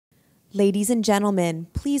Ladies and gentlemen,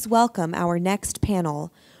 please welcome our next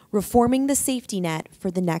panel, Reforming the Safety Net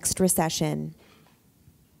for the Next Recession.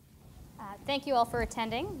 Thank you all for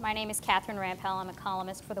attending. My name is Catherine Rampell. I'm a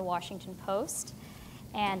columnist for the Washington Post.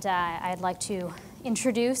 And I'd like to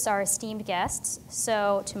introduce our esteemed guests.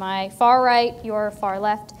 So to my far right, your far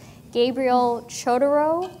left, Gabriel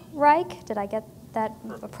Chodorow-Reich. Did I get that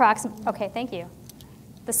approximate? Okay, thank you.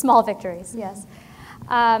 The small victories, yes.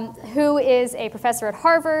 Who is a professor at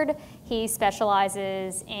Harvard. He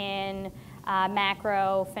specializes in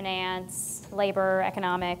macro, finance, labor,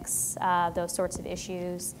 economics, those sorts of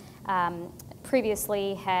issues.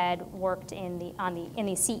 Previously had worked in the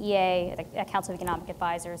CEA, the Council of Economic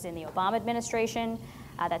Advisors, in the Obama administration.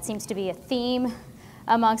 That seems to be a theme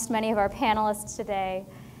amongst many of our panelists today.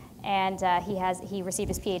 And he received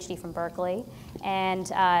his PhD from Berkeley.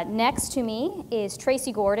 And next to me is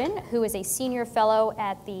Tracy Gordon, who is a senior fellow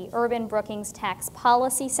at the Urban Brookings Tax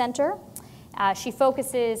Policy Center. She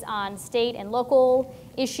focuses on state and local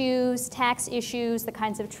issues, tax issues, the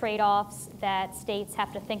kinds of trade-offs that states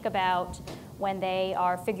have to think about when they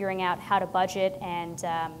are figuring out how to budget and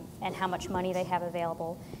how much money they have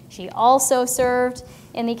available. She also served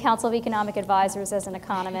in the Council of Economic Advisors as an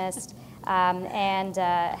economist. And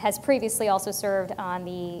has previously also served on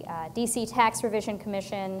the DC Tax Revision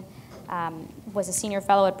Commission, was a senior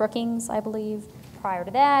fellow at Brookings, I believe, prior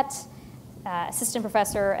to that, assistant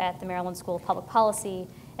professor at the Maryland School of Public Policy,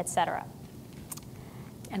 et cetera.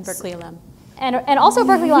 And Berkeley alum. And also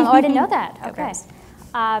Berkeley alum. Oh, I didn't know that. Okay.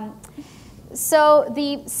 So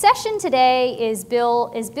the session today is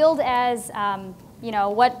billed as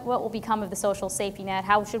what will become of the social safety net?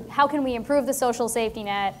 How can we improve the social safety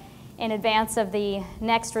net in advance of the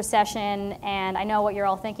next recession? And I know what you're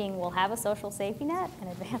all thinking, we'll have a social safety net in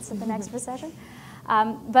advance of the next recession.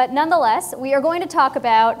 But nonetheless, we are going to talk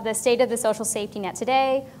about the state of the social safety net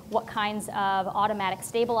today, what kinds of automatic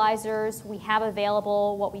stabilizers we have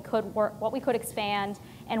available, what we could expand,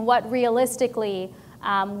 and what realistically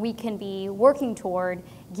we can be working toward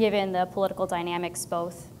given the political dynamics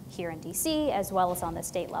both here in DC as well as on the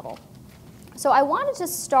state level. So I wanted to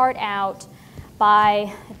start out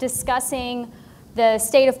by discussing the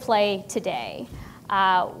state of play today.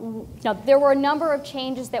 There were a number of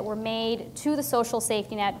changes that were made to the social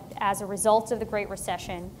safety net as a result of the Great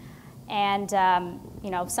Recession. And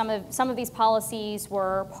some of these policies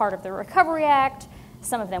were part of the Recovery Act.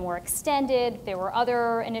 Some of them were extended. There were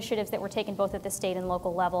other initiatives that were taken both at the state and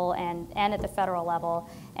local level and at the federal level.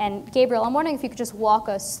 And Gabriel, I'm wondering if you could just walk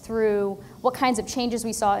us through what kinds of changes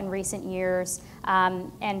we saw in recent years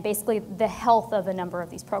and basically the health of a number of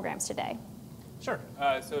these programs today. Sure.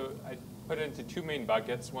 So I put it into two main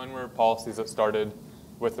buckets. One were policies that started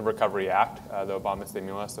with the Recovery Act, the Obama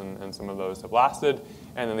stimulus, and some of those have lasted.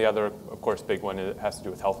 And then the other, of course, big one has to do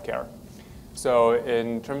with healthcare. So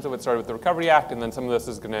in terms of what started with the Recovery Act, and then some of this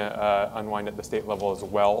is going to unwind at the state level as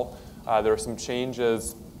well, there were some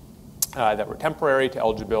changes that were temporary to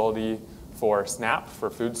eligibility for SNAP, for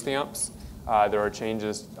food stamps. There are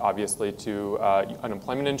changes, obviously, to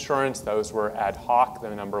unemployment insurance. Those were ad hoc,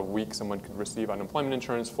 the number of weeks someone could receive unemployment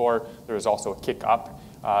insurance for. There was also a kick up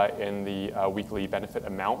in the weekly benefit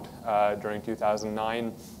amount during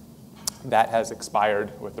 2009. That has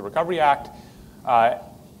expired with the Recovery Act.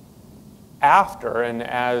 After, and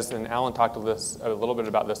Alan talked a little bit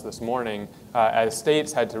about this morning, as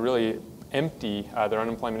states had to really empty their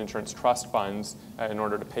unemployment insurance trust funds in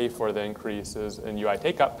order to pay for the increases in UI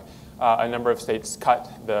take-up, a number of states cut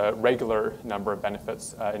the regular number of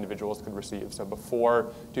benefits individuals could receive. So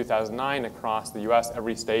before 2009, across the US,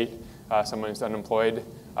 every state, someone who's unemployed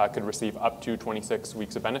could receive up to 26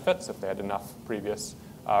 weeks of benefits if they had enough previous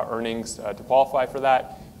earnings to qualify for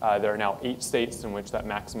that. There are now 8 states in which that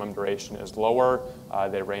maximum duration is lower.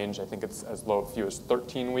 They range, I think it's as low few as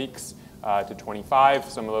 13 weeks to 25.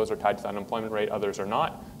 Some of those are tied to the unemployment rate, others are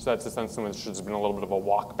not. So that's a sense in which there's been a little bit of a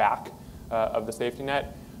walk back of the safety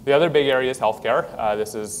net. The other big area is healthcare.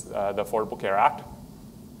 This is the Affordable Care Act.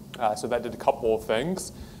 So that did a couple of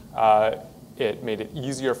things. It made it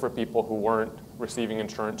easier for people who weren't receiving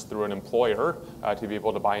insurance through an employer to be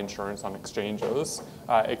able to buy insurance on exchanges.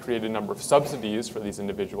 It created a number of subsidies for these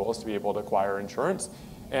individuals to be able to acquire insurance.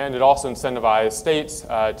 And it also incentivized states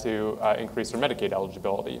to increase their Medicaid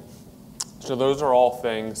eligibility. So those are all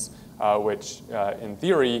things which, in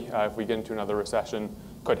theory, if we get into another recession,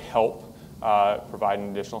 could help provide an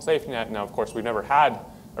additional safety net. Now, of course, we've never had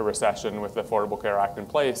a recession with the Affordable Care Act in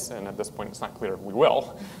place, and at this point it's not clear if we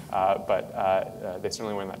will, but they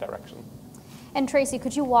certainly went in that direction. And Tracy,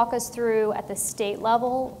 could you walk us through at the state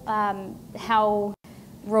level how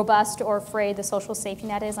robust or frayed the social safety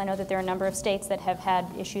net is. I know that there are a number of states that have had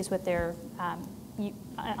issues with their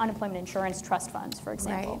unemployment insurance trust funds, for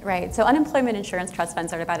example. Right. So unemployment insurance trust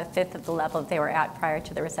funds are at about a fifth of the level that they were at prior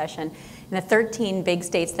to the recession. And the 13 big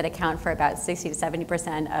states that account for about 60 to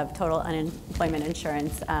 70% of total unemployment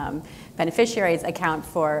insurance beneficiaries account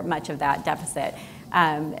for much of that deficit.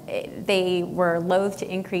 They were loath to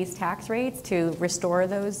increase tax rates to restore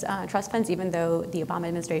those trust funds, even though the Obama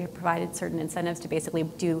administration provided certain incentives to basically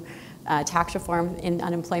do tax reform in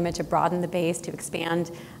unemployment to broaden the base, to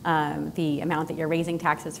expand the amount that you're raising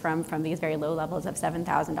taxes from these very low levels of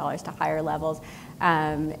 $7,000 to higher levels.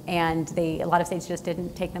 And a lot of states just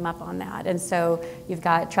didn't take them up on that. And so you've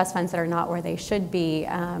got trust funds that are not where they should be,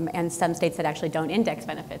 and some states that actually don't index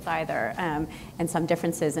benefits either, and some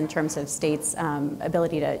differences in terms of states'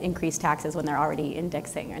 ability to increase taxes when they're already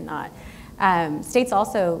indexing or not. States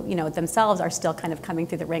also, themselves are still kind of coming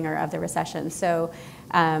through the ringer of the recession. So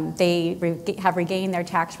they have regained their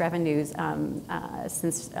tax revenues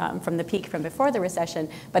since from the peak from before the recession,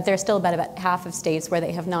 but there's still about half of states where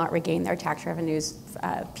they have not regained their tax revenues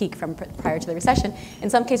peak from prior to the recession. In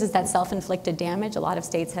some cases, that's self-inflicted damage. A lot of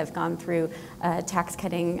states have gone through a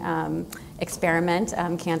tax-cutting experiment.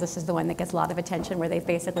 Kansas is the one that gets a lot of attention, where they've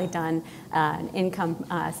basically done an income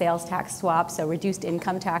sales tax swap, so reduced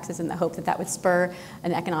income taxes in the hope that that would spur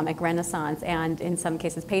an economic renaissance, and in some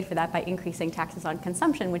cases paid for that by increasing taxes on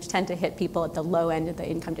consumption, which tend to hit people at the low end of the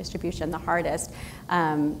income distribution the hardest.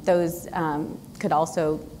 Those could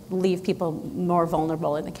also leave people more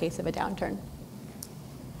vulnerable in the case of a downturn.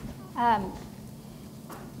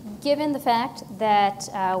 Given the fact that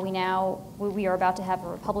we are about to have a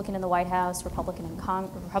Republican in the White House, Republican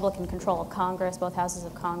control of Congress, both houses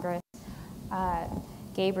of Congress,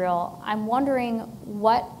 Gabriel, I'm wondering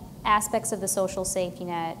what aspects of the social safety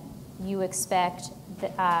net you expect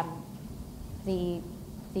the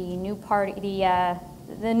new party,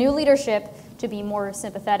 the new leadership to be more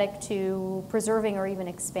sympathetic to preserving or even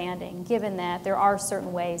expanding, given that there are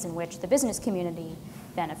certain ways in which the business community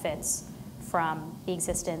benefits from the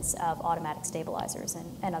existence of automatic stabilizers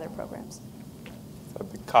and other programs. So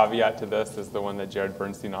the caveat to this is the one that Jared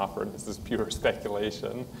Bernstein offered. This is pure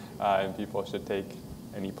speculation, and people should take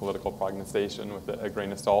any political prognostication with a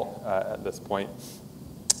grain of salt at this point.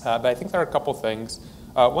 But I think there are a couple things.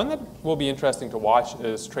 One that will be interesting to watch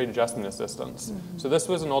is trade adjustment assistance. Mm-hmm. So this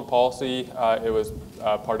was an old policy. It was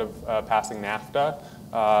part of passing NAFTA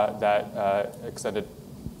that extended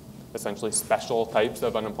essentially special types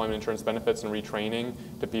of unemployment insurance benefits and retraining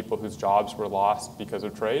to people whose jobs were lost because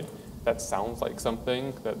of trade. That sounds like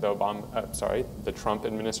something that the Trump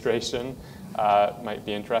administration might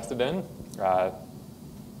be interested in.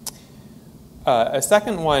 A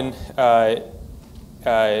second one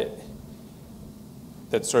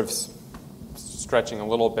that's sort of stretching a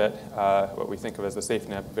little bit what we think of as the safety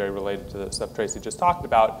net, very related to the stuff Tracy just talked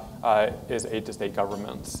about, is aid to state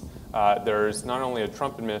governments. There's not only a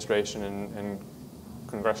Trump administration and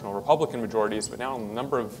congressional Republican majorities, but now a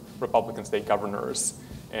number of Republican state governors.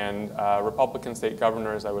 And Republican state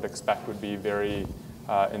governors, I would expect, would be very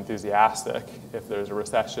enthusiastic if there's a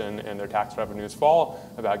recession and their tax revenues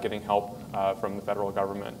fall about getting help from the federal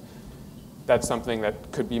government. That's something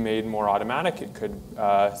that could be made more automatic. It could,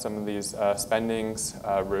 some of these spendings,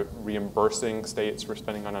 reimbursing states for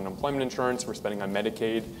spending on unemployment insurance, for spending on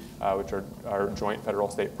Medicaid, which are joint federal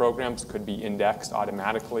state programs, could be indexed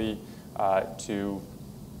automatically to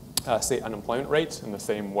state unemployment rates in the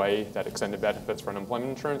same way that extended benefits for unemployment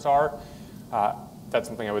insurance are. That's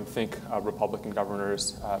something I would think Republican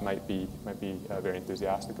governors might be very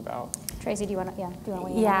enthusiastic about. Tracy, do you want to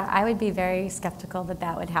weigh in? Yeah, I would be very skeptical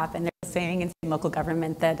that would happen. There's a saying in local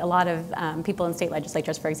government that a lot of people in state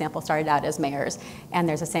legislatures, for example, started out as mayors, and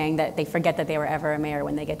there's a saying that they forget that they were ever a mayor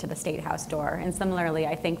when they get to the state house door. And similarly,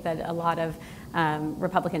 I think that a lot of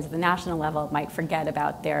Republicans at the national level might forget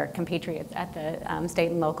about their compatriots at the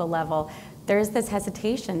state and local level. There's this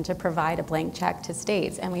hesitation to provide a blank check to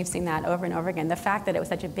states, and we've seen that over and over again. The fact that it was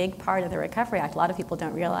such a big part of the Recovery Act, a lot of people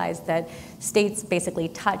don't realize that states basically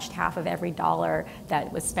touched half of every dollar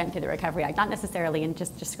that was spent through the Recovery Act, not necessarily in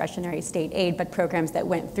just discretionary state aid, but programs that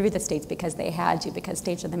went through the states because they had to, because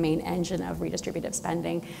states are the main engine of redistributive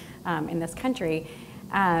spending in this country.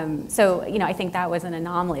 So, I think that was an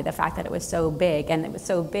anomaly, the fact that it was so big. And it was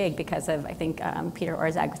so big because of, I think Peter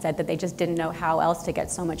Orszag said that they just didn't know how else to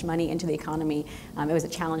get so much money into the economy. It was a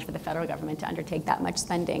challenge for the federal government to undertake that much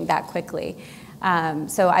spending that quickly.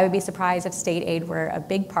 So I would be surprised if state aid were a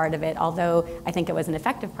big part of it, although I think it was an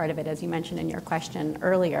effective part of it, as you mentioned in your question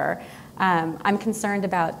earlier. I'm concerned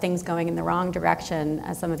about things going in the wrong direction,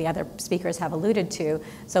 as some of the other speakers have alluded to.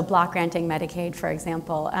 So block granting Medicaid, for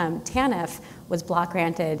example. TANF was block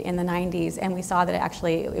granted in the 90s, and we saw that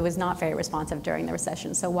it was not very responsive during the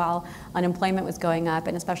recession. So while unemployment was going up,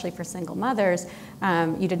 and especially for single mothers,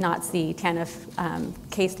 you did not see TANF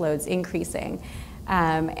caseloads increasing.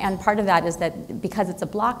 And part of that is that because it's a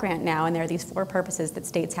block grant now, and there are these 4 purposes that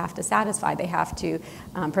states have to satisfy. They have to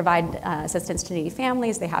provide assistance to needy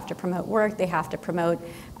families, they have to promote work, they have to promote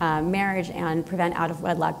marriage and prevent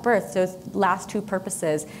out-of-wedlock birth. Those last 2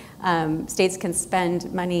 purposes, states can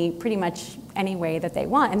spend money pretty much any way that they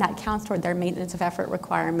want, and that counts toward their maintenance of effort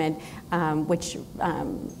requirement, which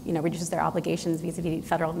reduces their obligations vis-a-vis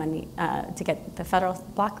federal money to get the federal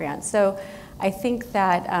block grant. So I think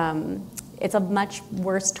that it's a much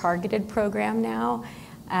worse targeted program now,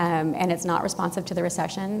 and it's not responsive to the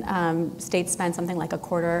recession. States spend something like a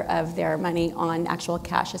quarter of their money on actual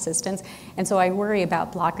cash assistance, and so I worry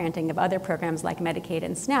about block granting of other programs like Medicaid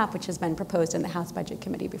and SNAP, which has been proposed in the House Budget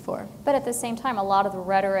Committee before. But at the same time, a lot of the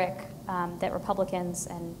rhetoric that Republicans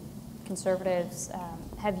and conservatives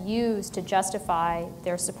have used to justify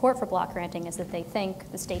their support for block granting is that they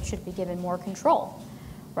think the state should be given more control.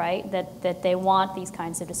 Right, that they want these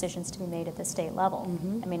kinds of decisions to be made at the state level.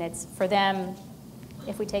 I mean, it's for them,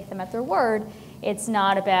 if we take them at their word, it's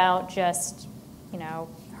not about just,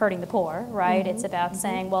 hurting the poor, right? It's about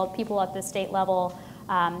saying, well, people at the state level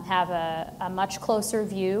have a much closer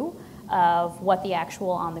view of what the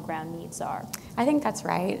actual on-the-ground needs are. I think that's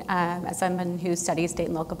right. As someone who studies state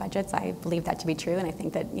and local budgets, I believe that to be true, and I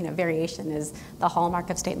think that variation is the hallmark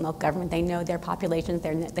of state and local government. They know their populations,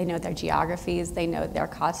 they know their geographies, they know their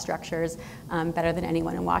cost structures better than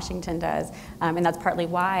anyone in Washington does, and that's partly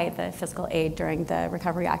why the fiscal aid during the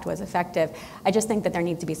Recovery Act was effective. I just think that there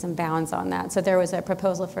needs to be some bounds on that. So there was a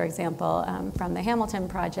proposal, for example, from the Hamilton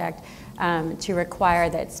Project to require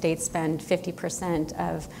that states spend 50%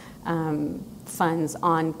 of funds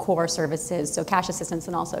on core services, so cash assistance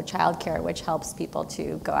and also childcare, which helps people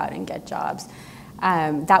to go out and get jobs.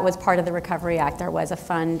 That was part of the Recovery Act. There was a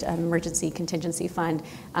fund, an emergency contingency fund,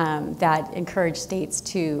 that encouraged states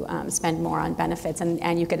to spend more on benefits,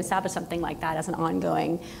 and you could establish something like that as an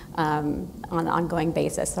ongoing, on an ongoing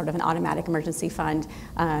basis, sort of an automatic emergency fund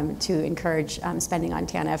to encourage spending on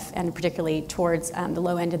TANF, and particularly towards the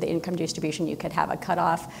low end of the income distribution. You could have a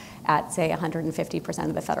cutoff at, say, 150%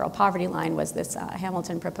 of the federal poverty line was this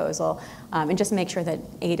Hamilton proposal, and just make sure that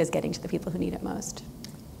aid is getting to the people who need it most.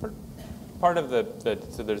 Part of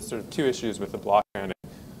so there's sort of 2 issues with the block granting.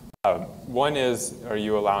 One is, are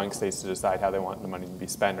you allowing states to decide how they want the money to be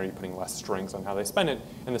spent? Are you putting less strings on how they spend it?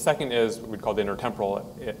 And the second is what we'd call the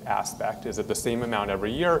intertemporal aspect. Is it the same amount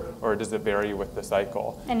every year, or does it vary with the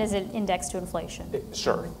cycle? And is it indexed to inflation?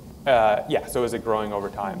 Sure. Yeah, so is it growing over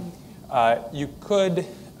time? You could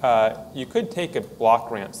take a block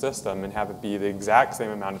grant system and have it be the exact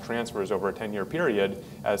same amount of transfers over a 10-year period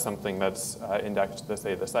as something that's indexed to,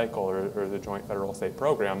 say, the cycle or the joint federal state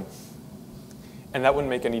program. And that wouldn't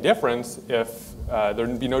make any difference if there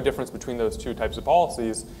would be no difference between those 2 types of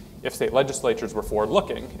policies if state legislatures were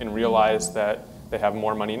forward-looking and realized that they have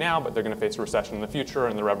more money now, but they're going to face a recession in the future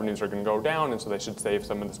and the revenues are going to go down, and so they should save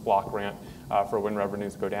some of this block grant for when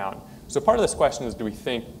revenues go down. So part of this question is, do we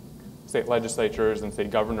think state legislatures and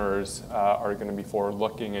state governors are going to be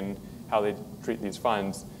forward-looking in how they treat these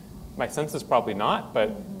funds? My sense is probably not,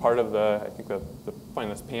 but part of I think the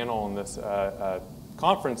point of this panel and this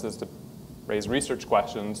conference is to raise research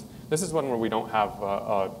questions. This is one where we don't have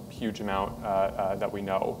a huge amount that we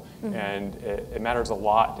know, and it matters a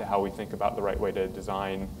lot to how we think about the right way to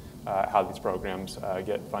design how these programs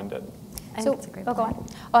get funded. I think that's a great point. Go on.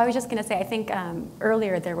 Oh, I was just going to say, I think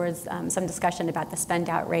earlier there was some discussion about the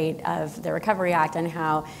spend-out rate of the Recovery Act and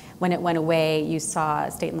how when it went away, you saw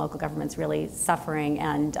state and local governments really suffering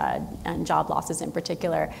and job losses in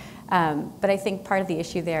particular. But I think part of the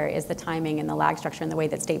issue there is the timing and the lag structure and the way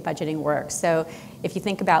that state budgeting works. So if you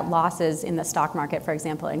think about losses in the stock market, for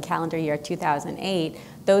example, in calendar year 2008,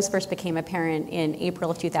 those first became apparent in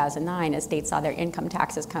April of 2009 as states saw their income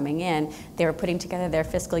taxes coming in. They were putting together their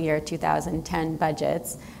fiscal year 2010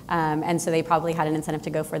 budgets, and so they probably had an incentive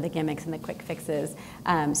to go for the gimmicks and the quick fixes.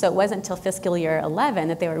 So it wasn't until fiscal year 11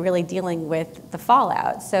 that they were really dealing with the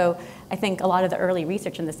fallout. So I think a lot of the early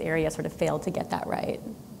research in this area sort of failed to get that right.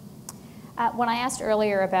 When I asked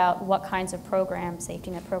earlier about what kinds of programs, safety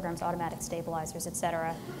net programs, automatic stabilizers, et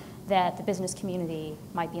cetera, that the business community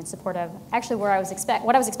might be in support of, actually what I was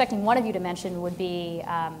expecting one of you to mention would be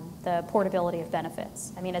the portability of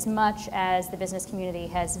benefits. I mean, as much as the business community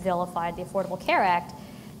has vilified the Affordable Care Act,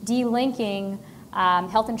 delinking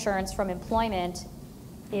health insurance from employment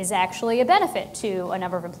is actually a benefit to a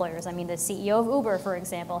number of employers. I mean, the CEO of Uber, for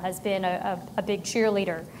example, has been a big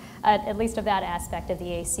cheerleader, at least of that aspect of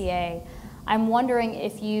the ACA. I'm wondering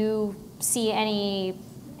if you see any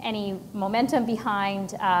momentum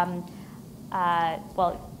behind,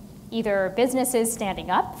 well, either businesses standing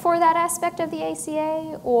up for that aspect of the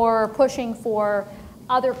ACA or pushing for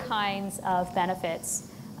other kinds of benefits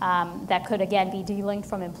that could, again, be delinked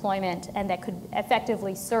from employment and that could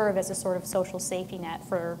effectively serve as a sort of social safety net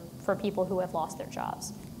for people who have lost their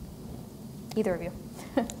jobs. Either of you?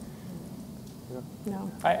 No.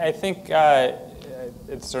 I think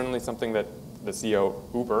it's certainly something that the CEO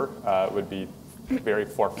of Uber would be very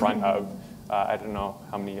forefront of. I don't know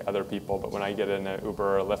how many other people, but when I get in an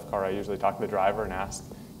Uber or a Lyft car, I usually talk to the driver and ask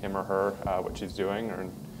him or her what she's doing or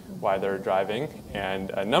why they're driving. And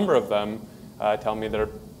a number of them tell me they're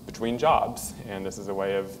between jobs, and this is a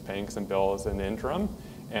way of paying some bills in the interim,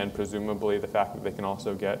 and presumably the fact that they can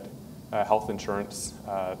also get health insurance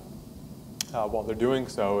while they're doing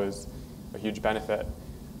so is a huge benefit.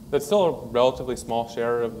 That's still a relatively small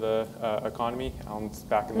share of the economy. Alan's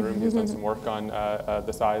back in the room. He's done some work on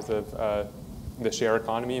the size of the share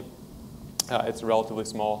economy. It's a relatively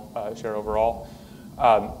small share overall.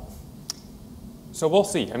 So we'll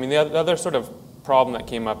see. I mean, the other sort of problem that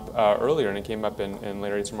came up earlier, and it came up in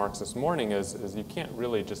Larry's remarks this morning, is you can't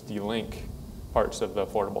really just delink parts of the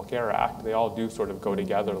Affordable Care Act. They all do sort of go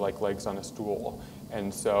together like legs on a stool.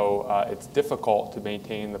 And so it's difficult to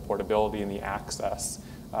maintain the portability and the access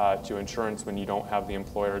to insurance when you don't have the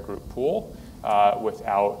employer group pool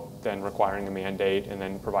without then requiring a mandate and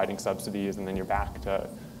then providing subsidies, and then you're back to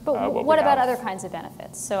But what about other kinds of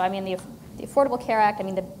benefits? So, I mean, the Affordable Care Act, I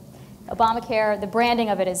mean, the Obamacare, the branding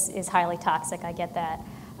of it is highly toxic, I get that.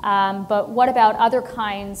 But what about other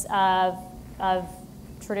kinds of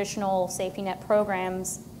traditional safety net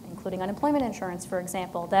programs, including unemployment insurance, for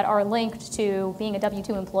example, that are linked to being a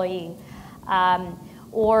W-2 employee,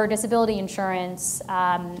 or disability insurance,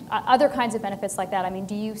 other kinds of benefits like that? I mean,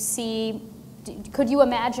 could you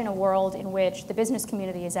imagine a world in which the business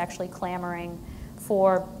community is actually clamoring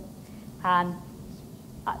for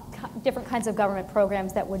different kinds of government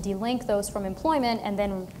programs that would delink those from employment and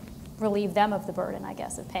then relieve them of the burden, I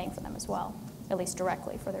guess, of paying for them as well, at least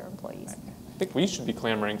directly for their employees? I think we should be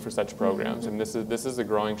clamoring for such programs, and this is a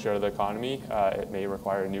growing share of the economy. It may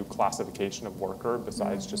require a new classification of worker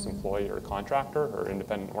besides just employee or contractor or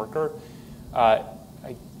independent worker. I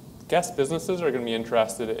guess businesses are going to be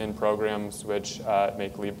interested in programs which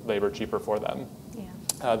make labor cheaper for them.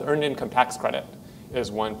 Yeah. The Earned Income Tax Credit is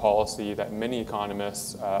one policy that many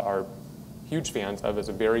economists are huge fans of. Is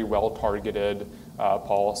a very well-targeted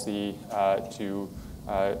policy to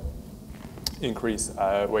increase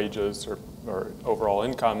wages or overall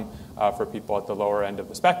income for people at the lower end of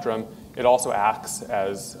the spectrum. It also acts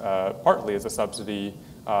as partly as a subsidy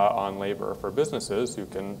on labor for businesses who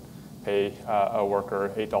can pay a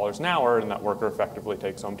worker $8 an hour, and that worker effectively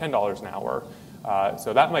takes home $10 an hour.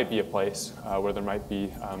 So that might be a place where there might be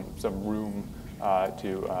some room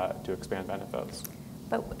to expand benefits.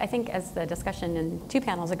 But I think, as the discussion in 2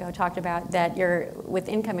 panels ago talked about, that with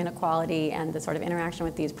income inequality and the sort of interaction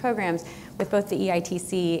with these programs, with both the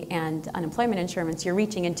EITC and unemployment insurance, you're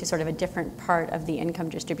reaching into sort of a different part of the income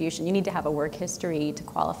distribution. You need to have a work history to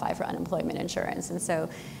qualify for unemployment insurance. And so,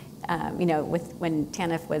 when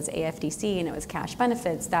TANF was AFDC and it was cash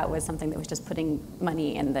benefits, that was something that was just putting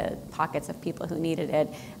money in the pockets of people who needed it,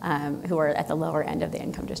 who are at the lower end of the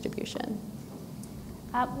income distribution.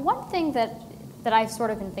 One thing that I've sort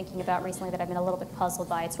of been thinking about recently that I've been a little bit puzzled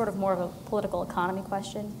by, it's sort of more of a political economy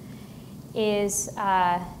question, is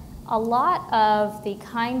a lot of the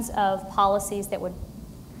kinds of policies that would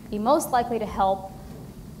be most likely to help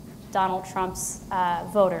Donald Trump's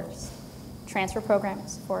voters, transfer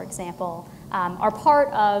programs, for example, are part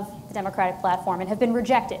of the Democratic platform and have been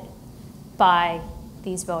rejected by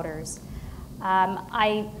these voters.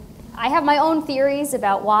 I have my own theories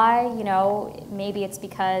about why. Maybe it's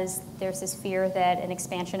because there's this fear that an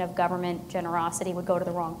expansion of government generosity would go to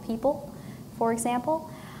the wrong people, for example.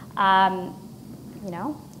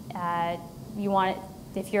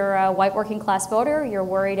 If you're a white working class voter, you're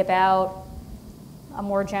worried about a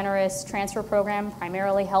more generous transfer program,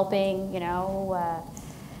 primarily helping, the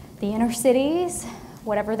inner cities,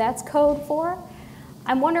 whatever that's code for.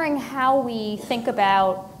 I'm wondering how we think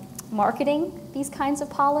about marketing these kinds of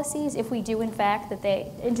policies, if we do in fact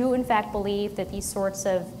believe that these sorts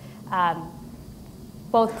of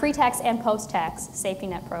both pre-tax and post-tax safety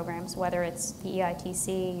net programs, whether it's the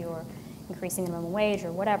EITC or increasing the minimum wage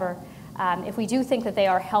or whatever, if we do think that they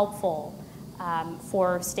are helpful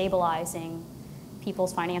for stabilizing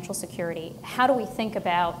people's financial security, how do we think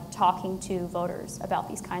about talking to voters about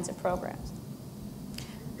these kinds of programs?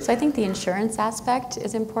 So I think the insurance aspect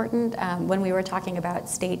is important. When we were talking about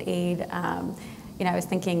state aid, I was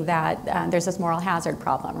thinking that there's this moral hazard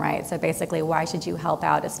problem, right? So basically, why should you help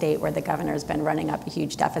out a state where the governor's been running up a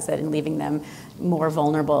huge deficit and leaving them more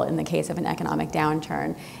vulnerable in the case of an economic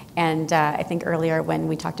downturn? And I think earlier when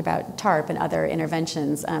we talked about TARP and other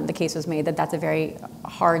interventions, the case was made that that's a very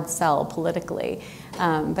hard sell politically.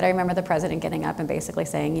 But I remember the president getting up and basically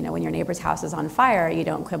saying, when your neighbor's house is on fire, you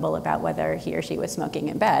don't quibble about whether he or she was smoking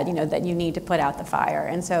in bed, that you need to put out the fire.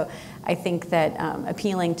 And so I think that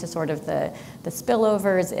appealing to sort of the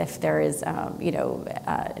spillovers, if there is,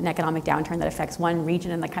 an economic downturn that affects one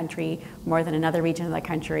region in the country more than another region in the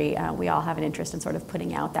country, we all have an interest in sort of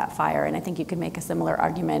putting out that fire. And I think you could make a similar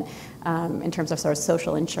argument in terms of sort of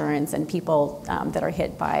social insurance and people that are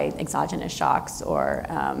hit by exogenous shocks or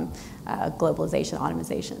globalization,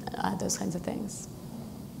 automation, those kinds of things.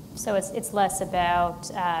 So it's less about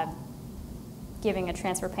giving a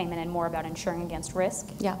transfer payment and more about insuring against risk,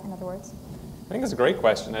 yeah. In other words? I think it's a great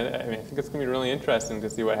question. I think it's going to be really interesting to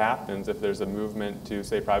see what happens if there's a movement to,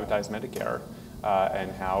 say, privatize Medicare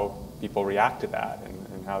and how people react to that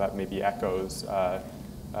and how that maybe echoes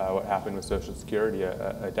what happened with Social Security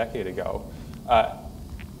a decade ago.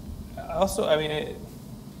 Also, I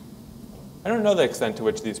don't know the extent to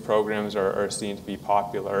which these programs are seen to be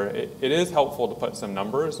popular. It is helpful to put some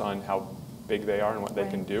numbers on how big they are and what they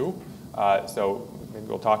can do. So maybe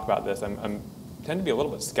we'll talk about this. I tend to be a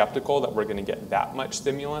little bit skeptical that we're going to get that much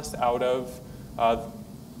stimulus out of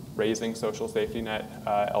raising social safety net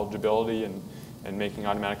eligibility and making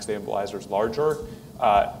automatic stabilizers larger.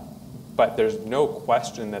 But there's no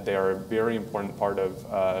question that they are a very important part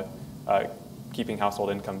of keeping household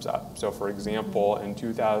incomes up. So for example, in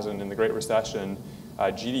 2000, in the Great Recession,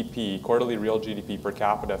 GDP, quarterly real GDP per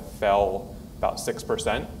capita fell about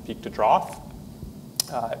 6%, peak to trough.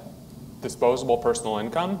 Disposable personal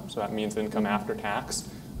income, so that means income after tax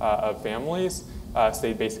of families,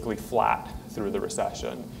 stayed basically flat through the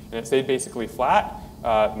recession. And it stayed basically flat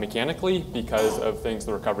mechanically because of things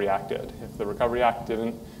the Recovery Act did. If the Recovery Act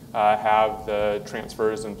didn't have the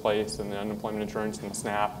transfers in place and the unemployment insurance and the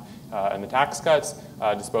SNAP and the tax cuts,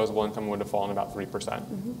 disposable income would have fallen about 3%.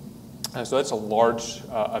 And so that's a large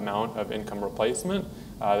amount of income replacement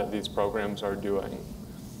that these programs are doing.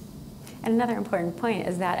 And another important point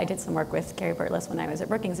is that I did some work with Gary Burtless when I was at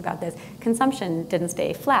Brookings about this. Consumption didn't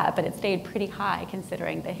stay flat, but it stayed pretty high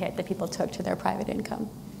considering the hit that people took to their private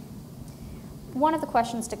income. One of the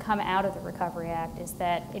questions to come out of the Recovery Act is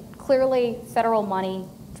that it clearly, federal money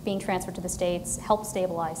being transferred to the states helps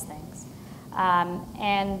stabilize things.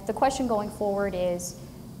 And the question going forward is,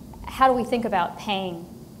 how do we think about paying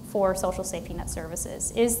for social safety net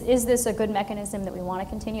services? Is this a good mechanism that we want to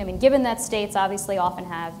continue? I mean, given that states obviously often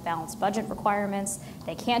have balanced budget requirements,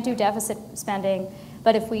 they can't do deficit spending,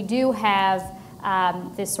 but if we do have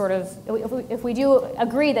this sort of, if we do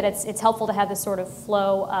agree that it's helpful to have this sort of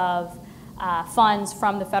flow of funds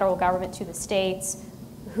from the federal government to the states,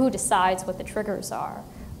 who decides what the triggers are,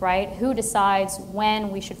 right? Who decides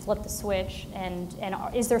when we should flip the switch, and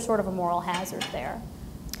is there sort of a moral hazard there?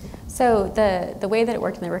 So the way that it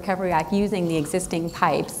worked in the Recovery Act, using the existing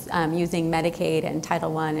pipes, using Medicaid and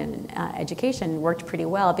Title I and education worked pretty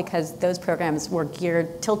well because those programs were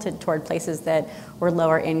tilted toward places that were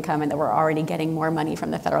lower income and that were already getting more money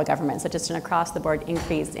from the federal government. So just an across-the-board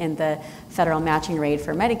increase in the federal matching rate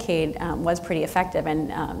for Medicaid was pretty effective.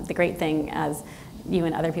 And the great thing, as you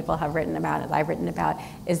and other people have written about, as I've written about,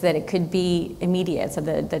 is that it could be immediate. So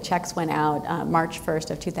the checks went out March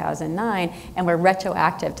 1st of 2009 and were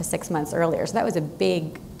retroactive to 6 months earlier. So that was a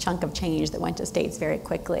big chunk of change that went to states very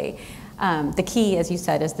quickly. The key, as you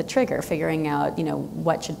said, is the trigger, figuring out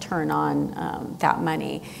what should turn on that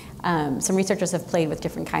money. Some researchers have played with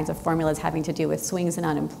different kinds of formulas having to do with swings in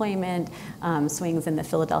unemployment, swings in the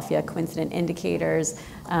Philadelphia coincident indicators,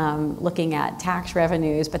 looking at tax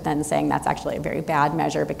revenues, but then saying that's actually a very bad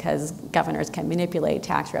measure because governors can manipulate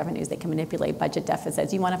tax revenues, they can manipulate budget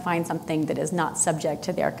deficits. You want to find something that is not subject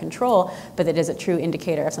to their control, but that is a true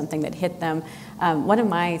indicator of something that hit them. One of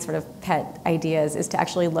my sort of pet ideas is to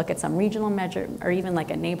actually look at some regional measure or even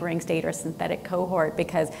like a neighboring state or synthetic cohort,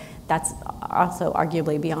 because that's also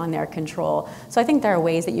arguably beyond beyond their control. So I think there are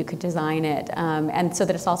ways that you could design it, and so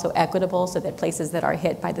that it's also equitable, so that places that are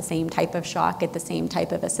hit by the same type of shock get the same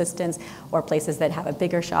type of assistance, or places that have a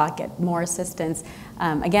bigger shock get more assistance.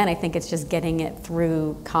 Again, I think it's just getting it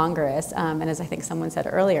through Congress, and as I think someone said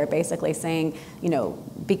earlier, basically saying,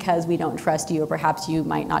 because we don't trust you, or perhaps you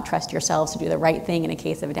might not trust yourselves to do the right thing in a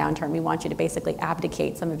case of a downturn, we want you to basically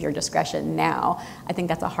abdicate some of your discretion now. I think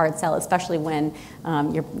that's a hard sell, especially when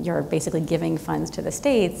you're basically giving funds to the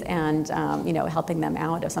states and helping them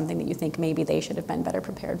out of something that you think maybe they should have been better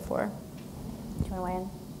prepared for. Do you want to weigh in?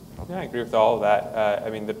 Yeah, I agree with all of that.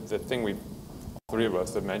 The thing all three of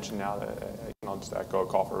us have mentioned now that I'll just echo a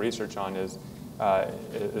call for research on is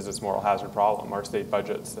this moral hazard problem. Our state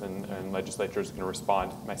budgets and legislatures can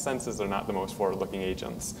respond. My sense is they're not the most forward-looking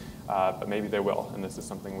agents, but maybe they will, and this is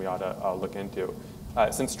something we ought to look into.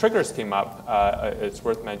 Since triggers came up, it's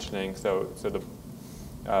worth mentioning, so the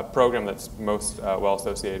program that's most well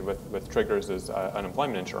associated with triggers is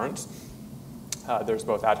unemployment insurance. There's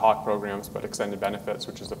both ad hoc programs, but extended benefits,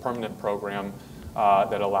 which is a permanent program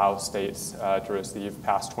that allows states to receive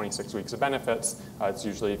past 26 weeks of benefits. It's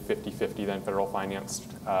usually 50-50, then federal financed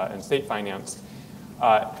and state financed.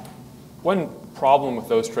 One problem with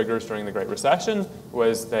those triggers during the Great Recession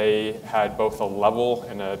was they had both a level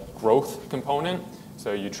and a growth component.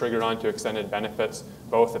 So you triggered onto extended benefits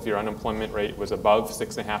both if your unemployment rate was above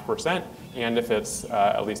 6.5% and if it's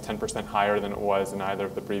at least 10% higher than it was in either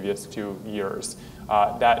of the previous 2 years.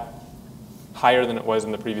 That higher than it was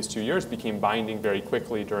in the previous 2 years became binding very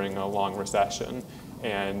quickly during a long recession,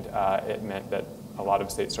 and it meant that a lot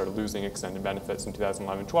of states started losing extended benefits in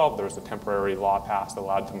 2011-12. There was a temporary law passed that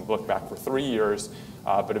allowed them to look back for 3 years,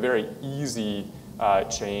 but a very easy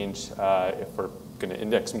change, if we're going to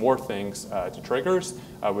index more things to triggers,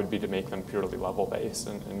 would be to make them purely level-based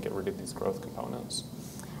and get rid of these growth components.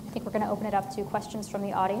 I think we're going to open it up to questions from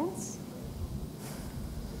the audience.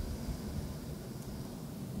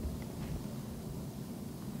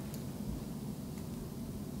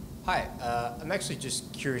 Hi, I'm actually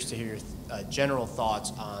just curious to hear your general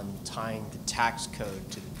thoughts on tying the tax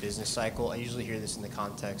code to the business cycle. I usually hear this in the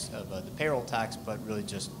context of the payroll tax, but really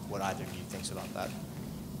just what either of you thinks about that.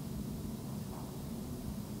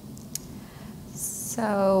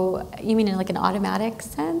 So you mean in like an automatic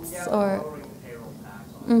sense? Yeah, or lowering the payroll tax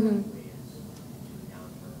mm-hmm.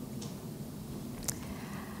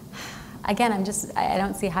 Again, I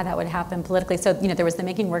don't see how that would happen politically. So, there was the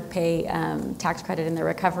Making Work Pay tax credit in the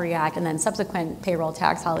Recovery Act, and then subsequent payroll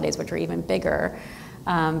tax holidays, which were even bigger.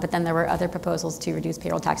 But then there were other proposals to reduce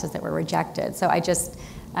payroll taxes that were rejected. So I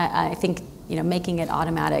think, making it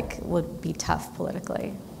automatic would be tough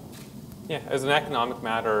politically. Yeah, as an economic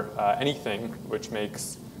matter, anything which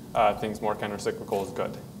makes things more countercyclical is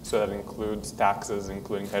good. So that includes taxes,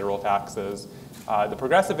 including payroll taxes. The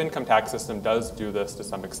progressive income tax system does do this to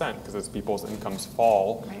some extent, because as people's incomes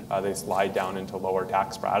fall, they slide down into lower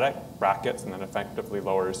tax brackets, and then effectively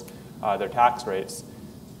lowers their tax rates.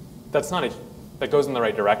 That goes in the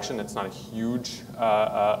right direction. It's not a huge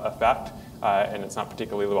effect, and it's not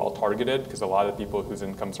particularly well targeted, because a lot of the people whose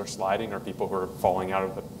incomes are sliding are people who are falling out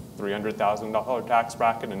of the $300,000 tax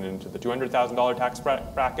bracket and into the $200,000 tax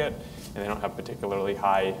bracket, and they don't have particularly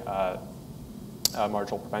high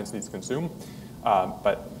marginal propensities to consume.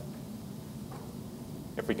 But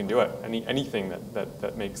if we can do it, anything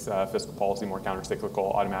that makes fiscal policy more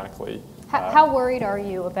countercyclical automatically. How worried are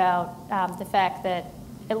you about the fact that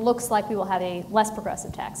it looks like we will have a less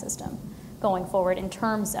progressive tax system going forward in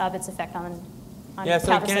terms of its effect on yeah,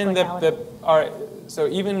 so again, so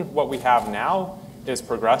even what we have now is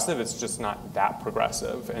progressive, it's just not that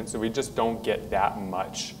progressive. And so we just don't get that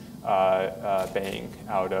much bang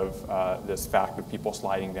out of this fact of people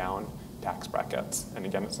sliding down tax brackets. And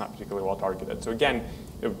again, it's not particularly well targeted. So again,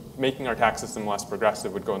 making our tax system less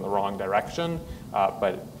progressive would go in the wrong direction,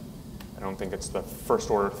 but I don't think it's the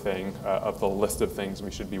first order thing of the list of things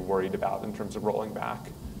we should be worried about in terms of rolling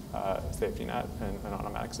back safety net and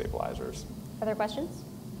automatic stabilizers. Other questions?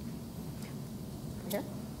 Here.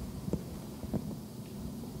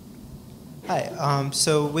 Hi.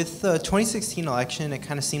 So with the 2016 election, it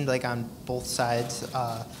kind of seemed like on both sides,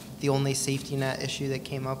 the only safety net issue that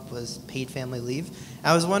came up was paid family leave.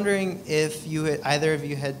 I was wondering if either of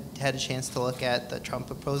you had a chance to look at the Trump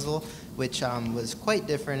proposal, which was quite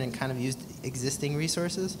different and kind of used existing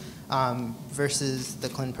resources, versus the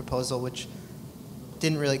Clinton proposal, which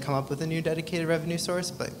didn't really come up with a new dedicated revenue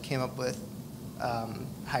source, but came up with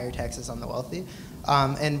higher taxes on the wealthy.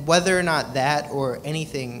 And whether or not that or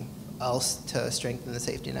anything else to strengthen the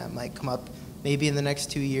safety net might come up maybe in the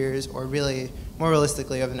next 2 years, or really more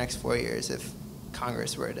realistically over the next 4 years if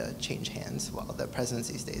Congress were to change hands while the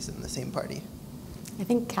presidency stays in the same party? I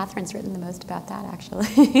think Catherine's written the most about that, actually.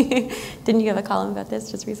 Didn't you have a column about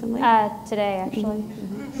this just recently? Today, actually.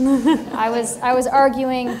 I was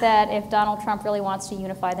arguing that if Donald Trump really wants to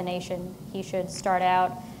unify the nation, he should start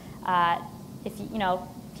out, if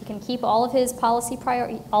he can keep all of his policy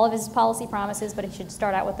promises, but he should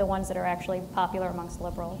start out with the ones that are actually popular amongst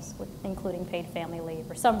liberals, including paid family leave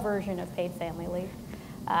or some version of paid family leave,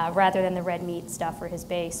 rather than the red meat stuff for his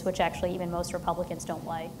base, which actually even most Republicans don't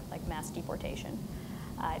like mass deportation,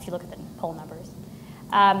 if you look at the poll numbers.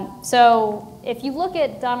 So if you look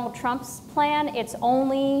at Donald Trump's plan, it's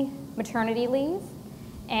only maternity leave,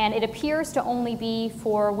 and it appears to only be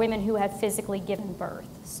for women who have physically given birth.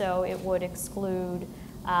 So it would exclude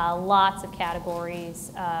lots of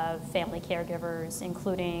categories of family caregivers,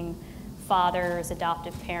 including fathers,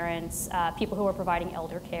 adoptive parents, people who are providing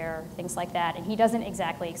elder care, things like that. And he doesn't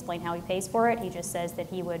exactly explain how he pays for it. He just says that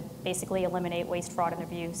he would basically eliminate waste, fraud, and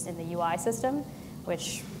abuse in the UI system,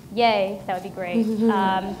 which, yay, that would be great.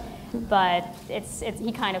 But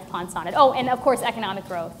he kind of punts on it. Oh, and of course, economic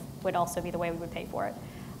growth would also be the way we would pay for it.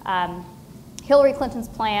 Hillary Clinton's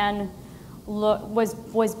plan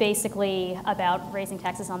was basically about raising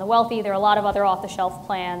taxes on the wealthy. There are a lot of other off-the-shelf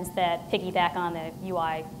plans that piggyback on the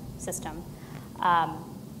UI system.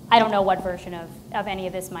 I don't know what version of any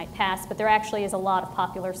of this might pass, but there actually is a lot of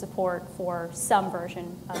popular support for some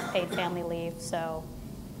version of paid family leave. So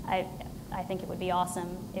I think it would be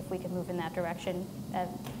awesome if we could move in that direction,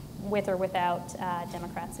 with or without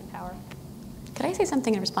Democrats in power. Could I say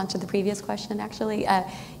something in response to the previous question, actually?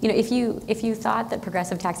 If you thought that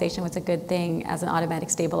progressive taxation was a good thing as an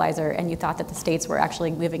automatic stabilizer, and you thought that the states were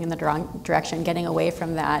actually moving in the wrong direction, getting away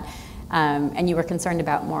from that, and you were concerned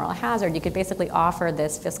about moral hazard, you could basically offer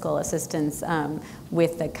this fiscal assistance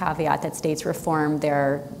with the caveat that states reform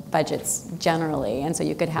their budgets generally. And so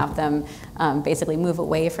you could have them basically move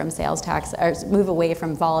away from sales tax, or move away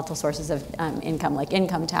from volatile sources of income, like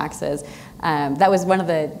income taxes. That was one of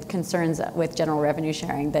the concerns with general revenue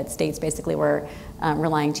sharing, that states basically were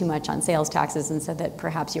relying too much on sales taxes, and so that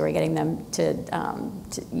perhaps you were getting them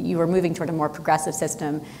you were moving toward a more progressive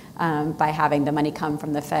system by having the money come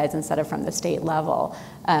from the feds instead of from the state level.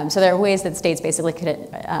 So there are ways that states basically could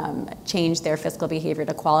change their fiscal behavior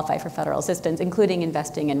to qualify for federal assistance, including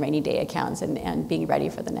investing in rainy day accounts and being ready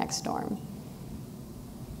for the next storm.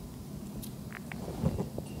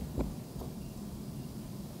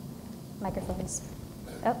 Microphones.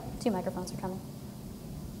 Oh, 2 microphones are coming.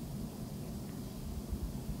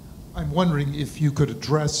 I'm wondering if you could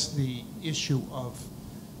address the issue of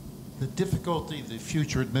the difficulty the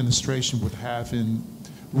future administration would have in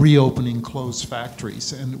reopening closed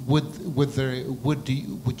factories, and would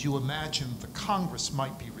you imagine the Congress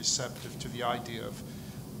might be receptive to the idea of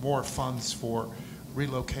more funds for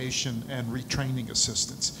relocation and retraining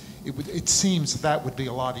assistance? It seems that would be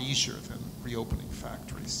a lot easier than reopening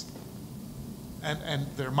factories, and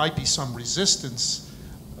there might be some resistance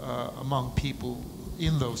among people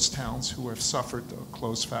in those towns who have suffered a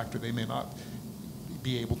closed factory. They may not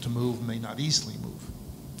be able to move, may not easily move.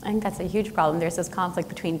 I think that's a huge problem. There's this conflict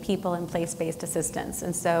between people and place-based assistance.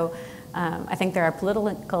 And so I think there are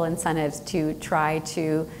political incentives to try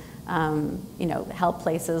to help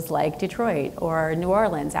places like Detroit or New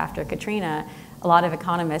Orleans after Katrina. A lot of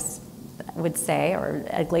economists would say, or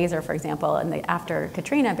Ed Glazer, for example, after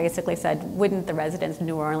Katrina basically said, wouldn't the residents of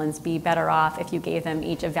New Orleans be better off if you gave them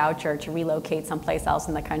each a voucher to relocate someplace else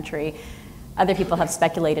in the country? Other people have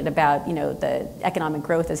speculated about, the economic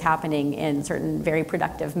growth is happening in certain very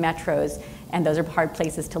productive metros, and those are hard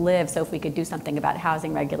places to live. So if we could do something about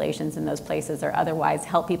housing regulations in those places, or otherwise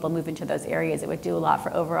help people move into those areas, it would do a lot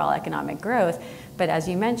for overall economic growth. But as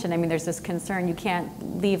you mentioned, there's this concern you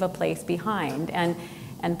can't leave a place behind.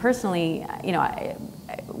 And personally,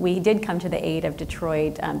 we did come to the aid of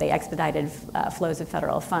Detroit. They expedited flows of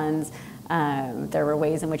federal funds. There were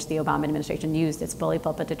ways in which the Obama administration used its bully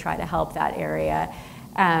pulpit to try to help that area.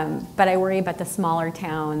 But I worry about the smaller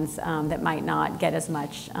towns that might not get as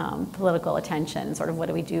much political attention. Sort of what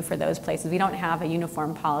do we do for those places? We don't have a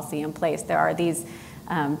uniform policy in place. There are these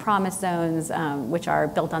promise zones, which are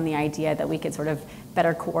built on the idea that we could sort of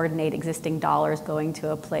better coordinate existing dollars going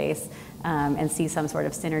to a place and see some sort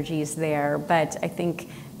of synergies there. But I think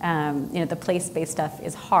the place-based stuff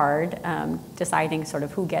is hard, deciding sort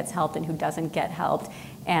of who gets helped and who doesn't get helped.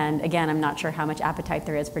 And again, I'm not sure how much appetite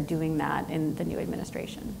there is for doing that in the new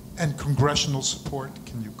administration. And congressional support,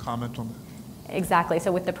 can you comment on that? Exactly.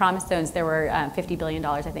 So with the promise zones, there were $50 billion,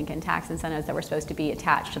 I think, in tax incentives that were supposed to be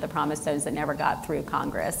attached to the promise zones that never got through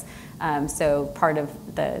Congress. So part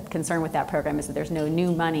of the concern with that program is that there's no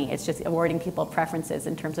new money. It's just awarding people preferences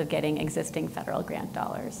in terms of getting existing federal grant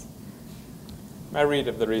dollars. My read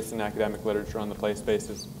of the recent academic literature on the play space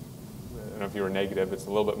is, I don't know if you were negative, it's a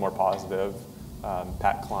little bit more positive.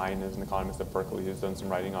 Pat Klein is an economist at Berkeley who's done some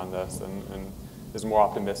writing on this and is more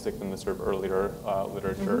optimistic than the sort of earlier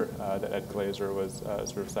literature that Ed Glazer was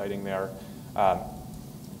sort of citing there.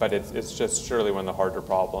 But it's just surely one of the harder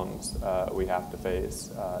problems we have to face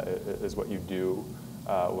is what you do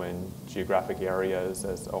when geographic areas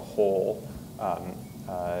as a whole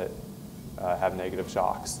have negative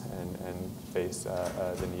shocks and face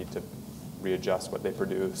the need to readjust what they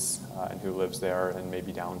produce and who lives there and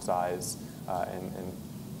maybe downsize and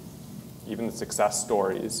even the success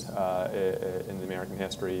stories in the American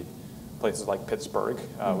history, places like Pittsburgh,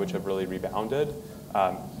 which have really rebounded,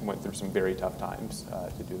 went through some very tough times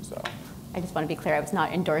to do so. I just want to be clear, I was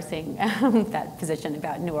not endorsing that position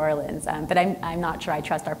about New Orleans, but I'm not sure I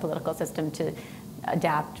trust our political system to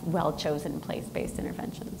adapt well-chosen place-based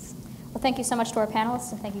interventions. Well, thank you so much to our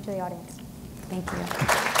panelists, and thank you to the audience. Thank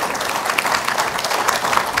you.